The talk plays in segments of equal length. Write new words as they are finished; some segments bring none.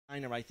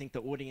I think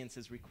the audience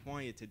is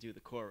required to do the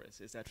chorus.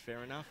 Is that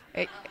fair enough?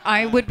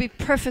 I would be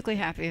perfectly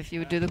happy if you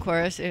would do the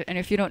chorus. And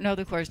if you don't know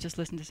the chorus, just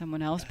listen to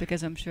someone else,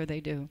 because I'm sure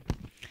they do.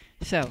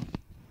 So,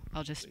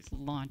 I'll just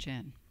launch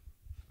in.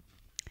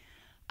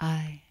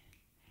 I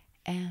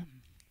am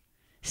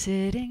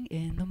sitting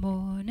in the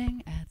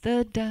morning at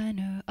the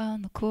diner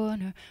on the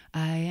corner.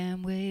 I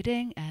am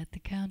waiting at the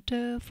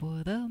counter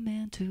for the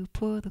man to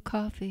pour the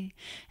coffee,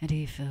 and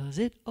he fills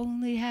it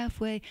only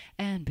halfway,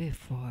 and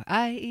before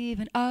I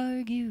even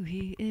argue,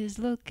 he is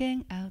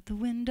looking out the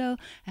window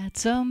at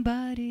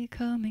somebody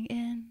coming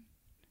in.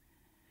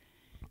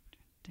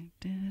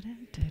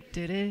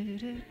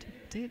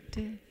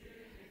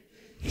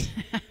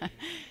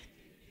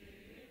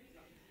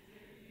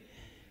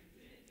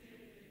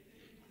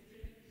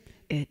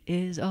 It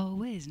is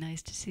always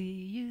nice to see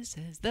you,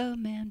 says the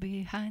man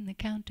behind the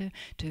counter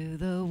to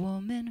the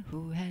woman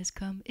who has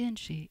come in.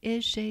 She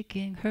is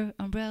shaking her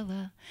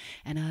umbrella,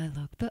 and I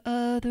look the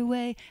other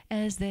way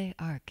as they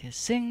are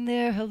kissing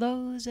their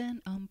hellos,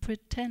 and I'm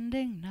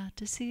pretending not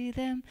to see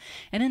them,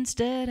 and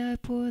instead I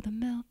pour the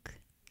milk.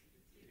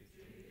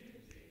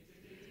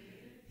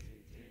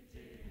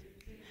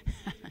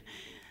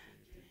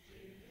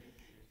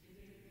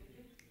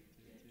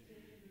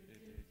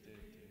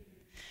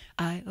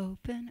 I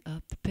open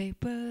up the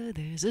paper,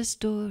 there's a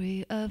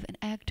story of an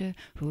actor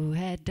who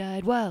had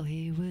died while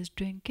he was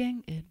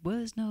drinking. It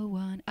was no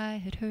one I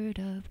had heard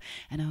of,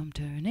 and I'm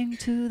turning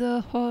to the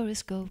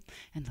horoscope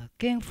and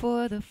looking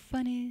for the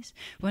funnies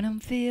when I'm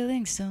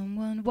feeling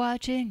someone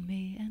watching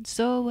me, and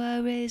so I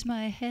raise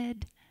my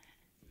head.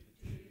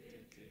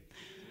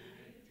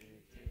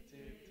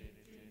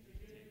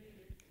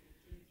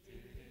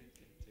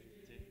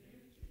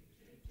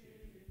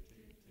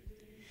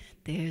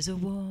 There's a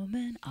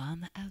woman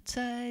on the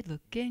outside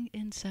looking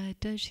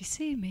inside. Does she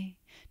see me?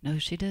 No,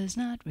 she does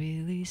not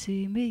really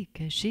see me,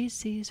 'cause she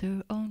sees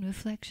her own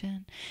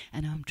reflection.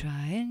 And I'm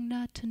trying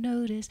not to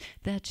notice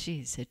that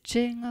she's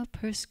hitching up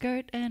her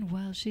skirt, and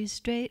while she's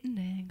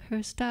straightening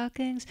her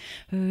stockings,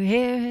 her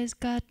hair has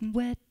gotten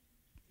wet.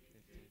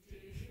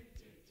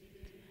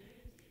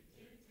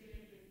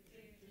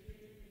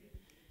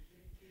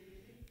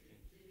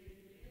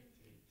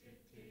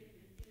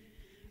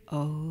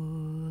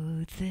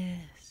 Oh, this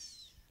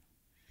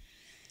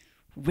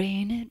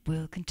rain, it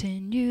will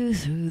continue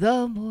through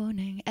the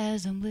morning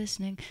as I'm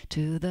listening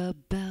to the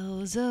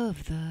bells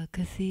of the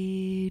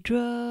cathedral.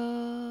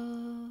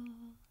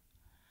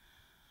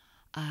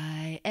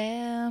 I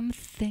am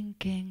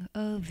thinking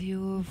of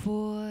your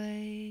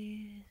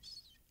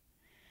voice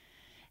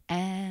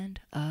and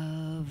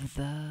of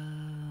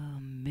the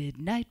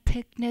midnight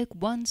picnic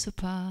once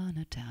upon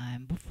a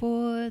time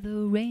before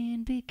the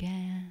rain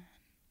began.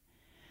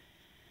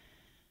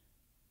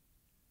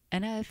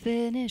 And I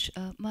finish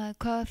up my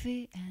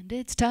coffee, and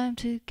it's time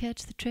to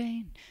catch the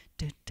train.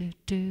 Thank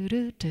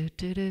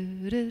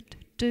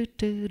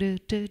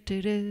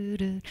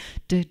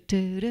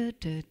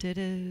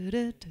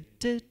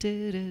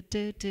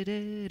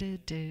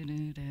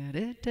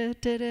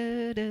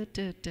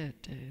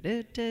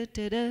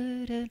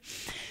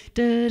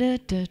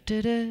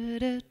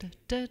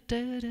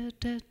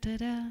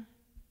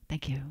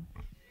you.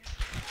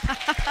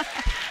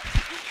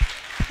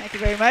 Thank you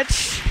very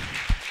much.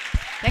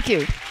 Thank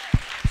you.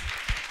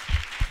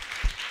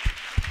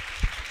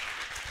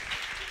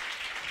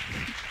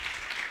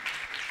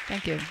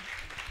 Thank you.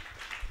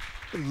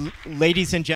 Ladies and gentlemen.